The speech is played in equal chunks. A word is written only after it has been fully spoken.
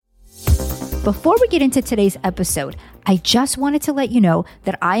Before we get into today's episode, I just wanted to let you know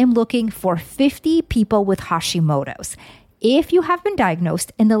that I am looking for 50 people with Hashimoto's. If you have been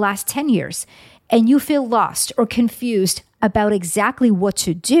diagnosed in the last 10 years and you feel lost or confused about exactly what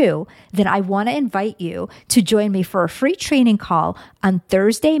to do, then I want to invite you to join me for a free training call on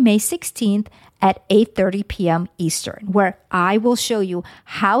Thursday, May 16th at 8:30 p.m. Eastern, where I will show you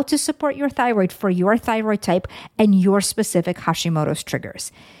how to support your thyroid for your thyroid type and your specific Hashimoto's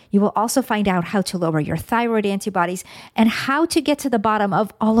triggers. You will also find out how to lower your thyroid antibodies and how to get to the bottom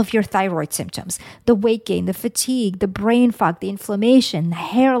of all of your thyroid symptoms, the weight gain, the fatigue, the brain fog, the inflammation, the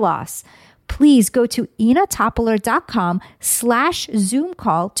hair loss. Please go to inatopoler.com/Zoom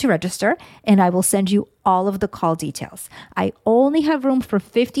call to register, and I will send you all of the call details. I only have room for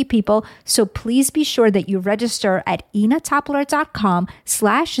 50 people, so please be sure that you register at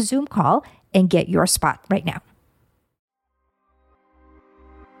inatopoler.com/Zoom call and get your spot right now.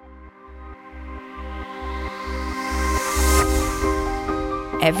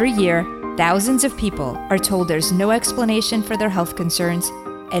 Every year, thousands of people are told there's no explanation for their health concerns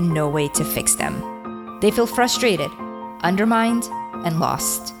and no way to fix them. They feel frustrated, undermined, and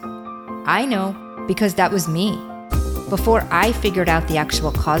lost. I know because that was me before I figured out the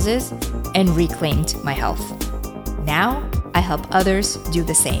actual causes and reclaimed my health. Now, I help others do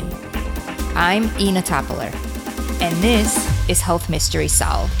the same. I'm Ina Topoler, and this is Health Mystery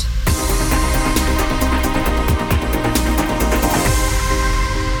Solved.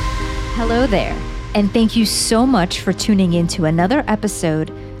 Hello there, and thank you so much for tuning in to another episode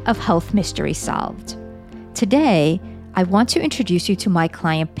of Health Mystery Solved. Today, I want to introduce you to my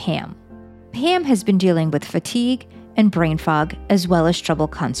client, Pam. Pam has been dealing with fatigue and brain fog, as well as trouble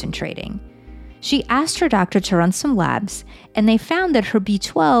concentrating. She asked her doctor to run some labs, and they found that her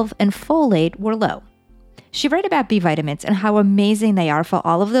B12 and folate were low. She read about B vitamins and how amazing they are for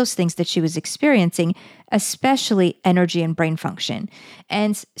all of those things that she was experiencing, especially energy and brain function.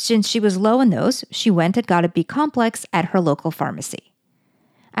 And since she was low in those, she went and got a B complex at her local pharmacy.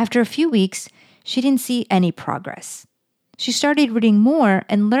 After a few weeks, she didn't see any progress. She started reading more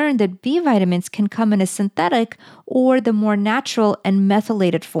and learned that B vitamins can come in a synthetic or the more natural and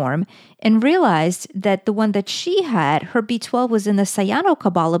methylated form, and realized that the one that she had, her B12 was in the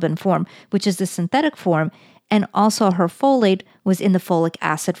cyanocobalamin form, which is the synthetic form, and also her folate was in the folic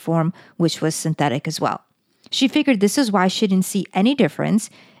acid form, which was synthetic as well. She figured this is why she didn't see any difference,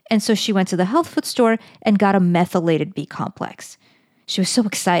 and so she went to the health food store and got a methylated B complex. She was so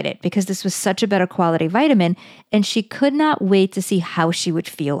excited because this was such a better quality vitamin, and she could not wait to see how she would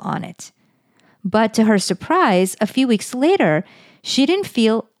feel on it. But to her surprise, a few weeks later, she didn't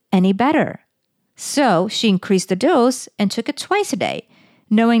feel any better. So she increased the dose and took it twice a day,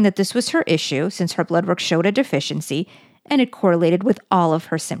 knowing that this was her issue since her blood work showed a deficiency and it correlated with all of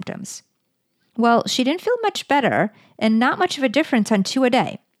her symptoms. Well, she didn't feel much better and not much of a difference on 2 a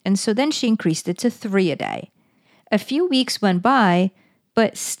day, and so then she increased it to 3 a day. A few weeks went by,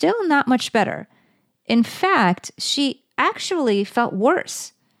 but still not much better. In fact, she actually felt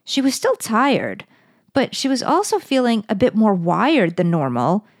worse. She was still tired, but she was also feeling a bit more wired than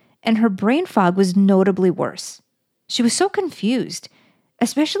normal, and her brain fog was notably worse. She was so confused,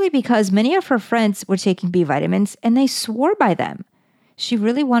 especially because many of her friends were taking B vitamins and they swore by them. She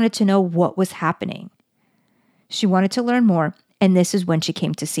really wanted to know what was happening. She wanted to learn more, and this is when she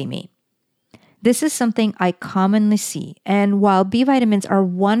came to see me. This is something I commonly see, and while B vitamins are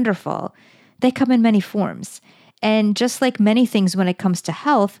wonderful, they come in many forms. And just like many things when it comes to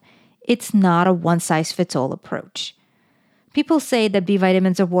health, it's not a one-size-fits-all approach. People say that B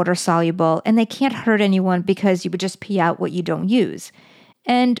vitamins are water-soluble and they can't hurt anyone because you would just pee out what you don't use.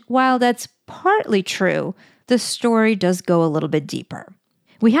 And while that's partly true, the story does go a little bit deeper.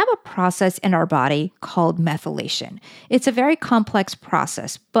 We have a process in our body called methylation. It's a very complex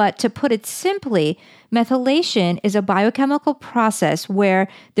process, but to put it simply, methylation is a biochemical process where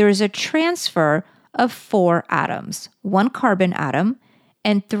there is a transfer of 4 atoms, 1 carbon atom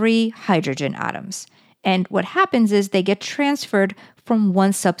and 3 hydrogen atoms. And what happens is they get transferred from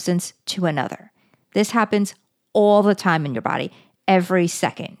one substance to another. This happens all the time in your body, every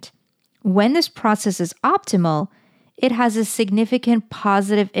second. When this process is optimal, it has a significant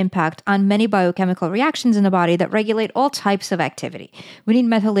positive impact on many biochemical reactions in the body that regulate all types of activity. We need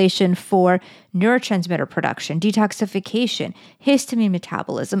methylation for neurotransmitter production, detoxification, histamine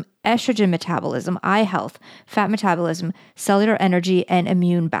metabolism, estrogen metabolism, eye health, fat metabolism, cellular energy, and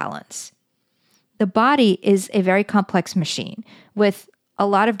immune balance. The body is a very complex machine with a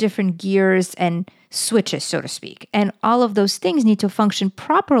lot of different gears and switches, so to speak. And all of those things need to function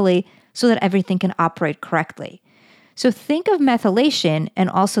properly so that everything can operate correctly. So think of methylation and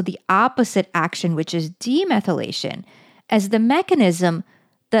also the opposite action, which is demethylation, as the mechanism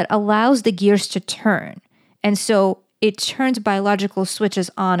that allows the gears to turn. And so it turns biological switches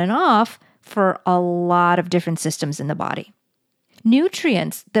on and off for a lot of different systems in the body.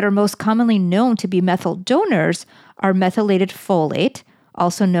 Nutrients that are most commonly known to be methyl donors are methylated folate,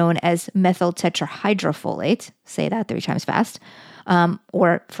 also known as methyl tetrahydrofolate, say that 3 times fast,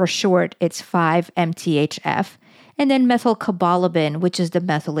 or for short, it's 5-MTHF, and then methylcobalamin, which is the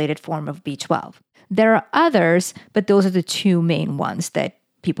methylated form of B12. There are others, but those are the 2 main ones that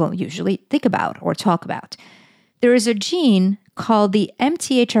people usually think about or talk about. There is a gene called the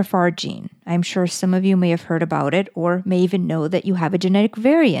MTHFR gene. I'm sure some of you may have heard about it or may even know that you have a genetic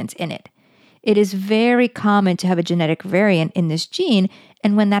variant in it. It is very common to have a genetic variant in this gene,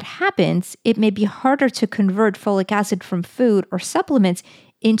 and when that happens, it may be harder to convert folic acid from food or supplements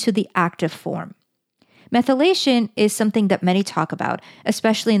into the active form. Methylation is something that many talk about,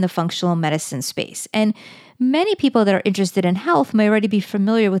 especially in the functional medicine space, and many people that are interested in health may already be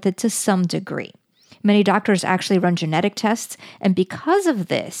familiar with it to some degree. Many doctors actually run genetic tests, and because of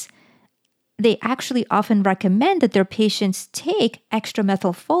this, they actually often recommend that their patients take extra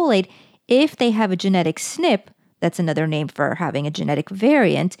methylfolate if they have a genetic SNP, that's another name for having a genetic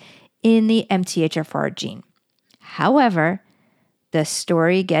variant, in the MTHFR gene. However, the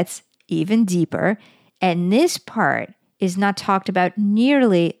story gets even deeper, and this part is not talked about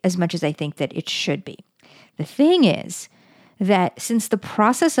nearly as much as I think that it should be. The thing is that since the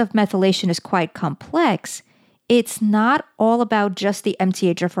process of methylation is quite complex, it's not all about just the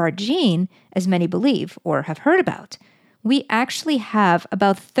MTHFR gene, as many believe or have heard about. We actually have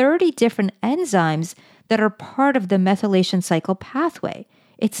about 30 different enzymes that are part of the methylation cycle pathway.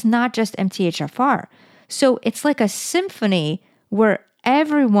 It's not just MTHFR. So it's like a symphony where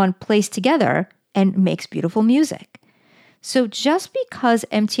everyone plays together and makes beautiful music. So just because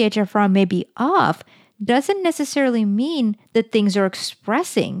MTHFR may be off doesn't necessarily mean that things are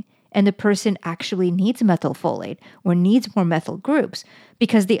expressing and the person actually needs methylfolate or needs more methyl groups,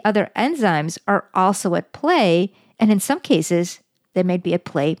 because the other enzymes are also at play, and in some cases, they may be at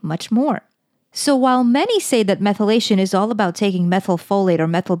play much more. So while many say that methylation is all about taking methylfolate or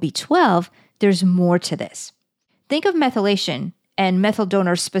methyl B12, there's more to this. Think of methylation and methyl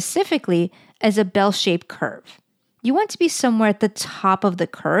donors specifically as a bell-shaped curve. You want to be somewhere at the top of the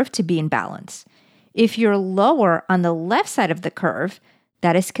curve to be in balance. If you're lower on the left side of the curve,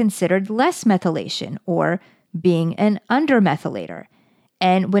 that is considered less methylation or being an undermethylator.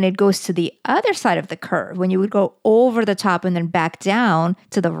 And when it goes to the other side of the curve, when you would go over the top and then back down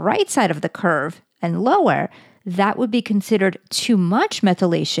to the right side of the curve and lower, that would be considered too much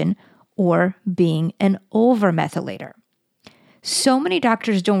methylation or being an overmethylator. So many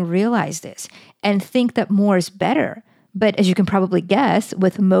doctors don't realize this and think that more is better. But as you can probably guess,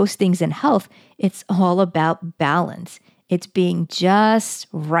 with most things in health, it's all about balance. It's being just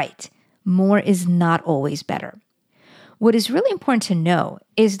right. More is not always better. What is really important to know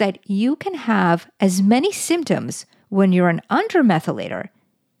is that you can have as many symptoms when you're an undermethylator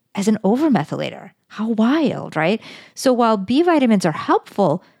as an overmethylator. How wild, right? So while B vitamins are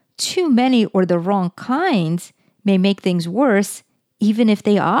helpful, too many or the wrong kinds may make things worse, even if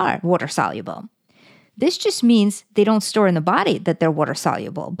they are water soluble. This just means they don't store in the body that they're water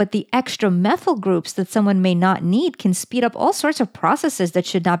soluble, but the extra methyl groups that someone may not need can speed up all sorts of processes that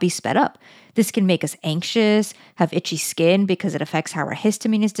should not be sped up. This can make us anxious, have itchy skin because it affects how our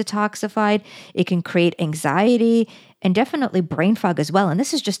histamine is detoxified. It can create anxiety and definitely brain fog as well. And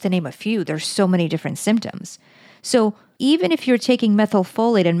this is just to name a few. There's so many different symptoms. So even if you're taking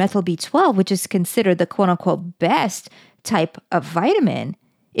methylfolate and methyl B12, which is considered the quote unquote best type of vitamin,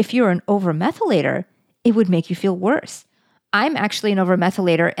 if you're an overmethylator, it would make you feel worse. I'm actually an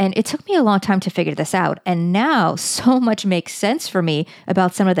overmethylator, and it took me a long time to figure this out. And now so much makes sense for me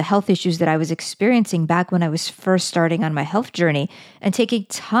about some of the health issues that I was experiencing back when I was first starting on my health journey and taking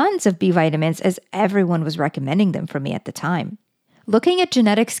tons of B vitamins as everyone was recommending them for me at the time. Looking at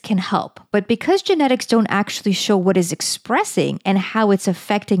genetics can help, but because genetics don't actually show what is expressing and how it's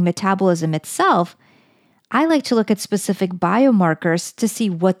affecting metabolism itself, I like to look at specific biomarkers to see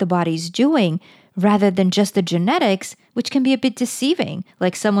what the body's doing rather than just the genetics, which can be a bit deceiving,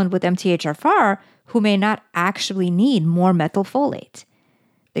 like someone with MTHFR who may not actually need more methylfolate.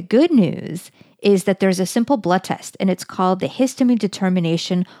 The good news is that there's a simple blood test, and it's called the Histamine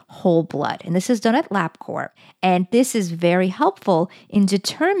Determination Whole Blood. And this is done at LabCorp. And this is very helpful in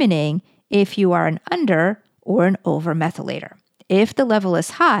determining if you are an under or an overmethylator. If the level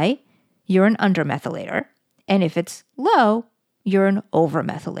is high, you're an undermethylator. And if it's low, you're an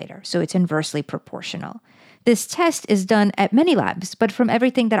overmethylator. So it's inversely proportional. This test is done at many labs, but from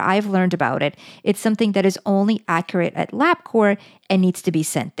everything that I've learned about it, it's something that is only accurate at LabCorp and needs to be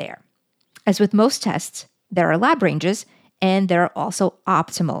sent there. As with most tests, there are lab ranges and there are also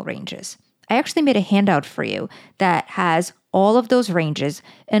optimal ranges. I actually made a handout for you that has all of those ranges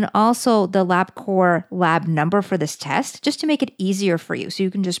and also the LabCorp lab number for this test, just to make it easier for you. So you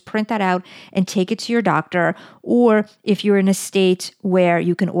can just print that out and take it to your doctor. Or if you're in a state where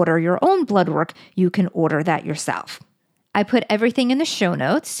you can order your own blood work, you can order that yourself. I put everything in the show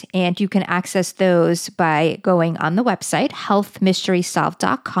notes, and you can access those by going on the website,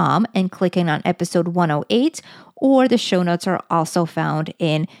 healthmysterysolved.com, and clicking on episode 108, or the show notes are also found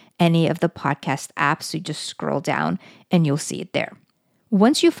in any of the podcast apps. So you just scroll down and you'll see it there.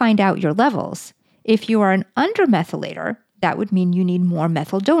 Once you find out your levels, if you are an undermethylator, that would mean you need more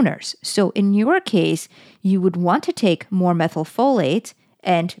methyl donors. So in your case, you would want to take more methylfolate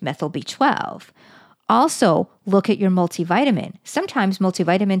and methyl B12. Also, look at your multivitamin. Sometimes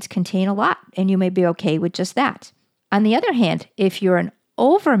multivitamins contain a lot, and you may be okay with just that. On the other hand, if you're an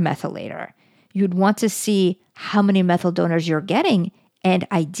overmethylator, you'd want to see how many methyl donors you're getting, and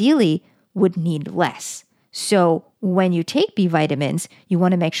ideally would need less. So when you take B vitamins, you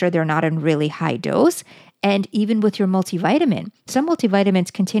want to make sure they're not in really high dose. And even with your multivitamin, some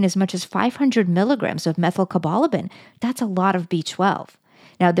multivitamins contain as much as 500 milligrams of methylcobalamin. That's a lot of B12.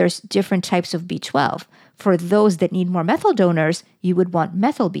 Now, there's different types of B12. For those that need more methyl donors, you would want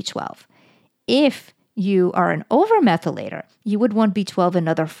methyl B12. If you are an overmethylator, you would want B12 in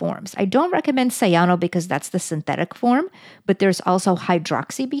other forms. I don't recommend cyano because that's the synthetic form, but there's also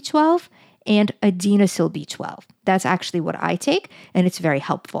hydroxy B12 and adenosyl B12. That's actually what I take, and it's very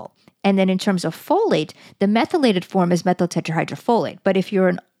helpful. And then in terms of folate, the methylated form is methyl tetrahydrofolate. But if you're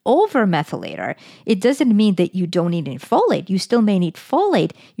an overmethylator, it doesn't mean that you don't need any folate. You still may need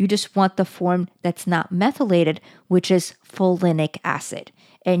folate. You just want the form that's not methylated, which is folinic acid.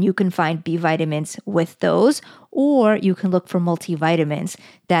 And you can find B vitamins with those, or you can look for multivitamins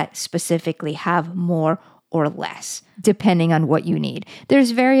that specifically have more or less, depending on what you need.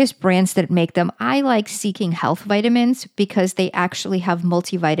 There's various brands that make them. I like Seeking Health vitamins because they actually have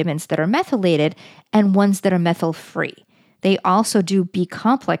multivitamins that are methylated and ones that are methyl-free. They also do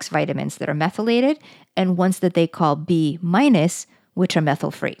B-complex vitamins that are methylated and ones that they call B-, which are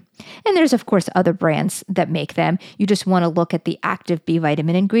methyl-free. And there's, of course, other brands that make them. You just want to look at the active B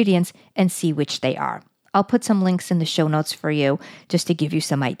vitamin ingredients and see which they are. I'll put some links in the show notes for you just to give you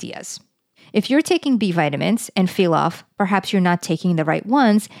some ideas. If you're taking B vitamins and feel off, perhaps you're not taking the right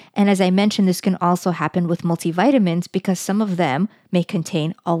ones. And as I mentioned, this can also happen with multivitamins because some of them may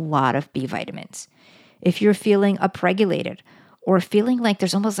contain a lot of B vitamins. If you're feeling upregulated or feeling like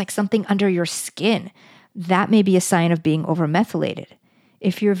there's almost like something under your skin, that may be a sign of being overmethylated.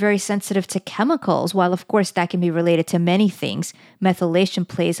 If you're very sensitive to chemicals, while of course that can be related to many things, methylation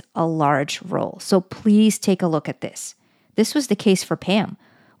plays a large role. So please take a look at this. This was the case for Pam.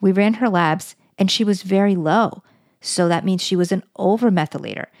 We ran her labs and she was very low. So that means she was an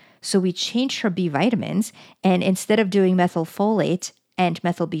overmethylator. So we changed her B vitamins, and instead of doing methylfolate and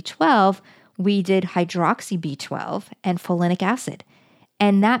methyl B12, we did hydroxy B12 and folinic acid.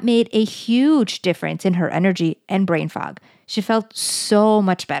 And that made a huge difference in her energy and brain fog. She felt so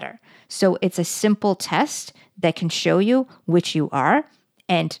much better. So it's a simple test that can show you which you are,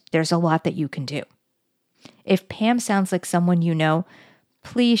 and there's a lot that you can do. If Pam sounds like someone you know,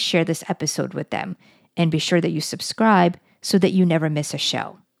 please share this episode with them and be sure that you subscribe so that you never miss a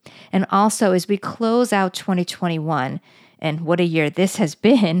show. And also, as we close out 2021, and what a year this has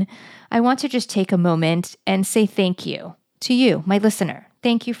been, I want to just take a moment and say thank you to you, my listener.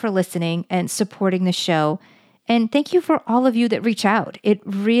 Thank you for listening and supporting the show. And thank you for all of you that reach out. It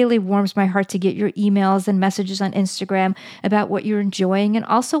really warms my heart to get your emails and messages on Instagram about what you're enjoying and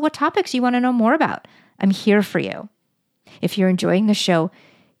also what topics you want to know more about. I'm here for you. If you're enjoying the show,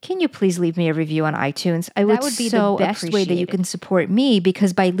 can you please leave me a review on iTunes? That would be so the best way that you can support me,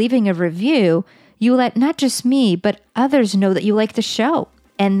 because by leaving a review, you let not just me, but others know that you like the show.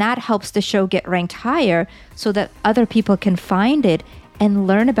 And that helps the show get ranked higher so that other people can find it and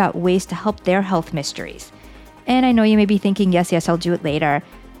learn about ways to help their health mysteries. And I know you may be thinking, yes, I'll do it later.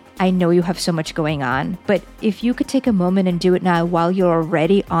 I know you have so much going on, but if you could take a moment and do it now while you're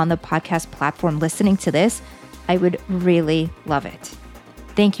already on the podcast platform listening to this, I would really love it.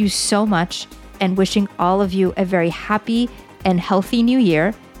 Thank you so much, and wishing all of you a very happy and healthy new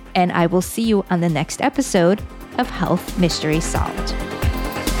year. And I will see you on the next episode of Health Mystery Solved.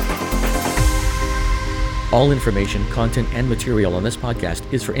 All information, content, and material on this podcast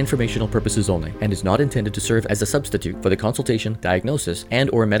is for informational purposes only and is not intended to serve as a substitute for the consultation, diagnosis,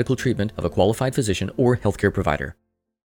 and/or medical treatment of a qualified physician or healthcare provider.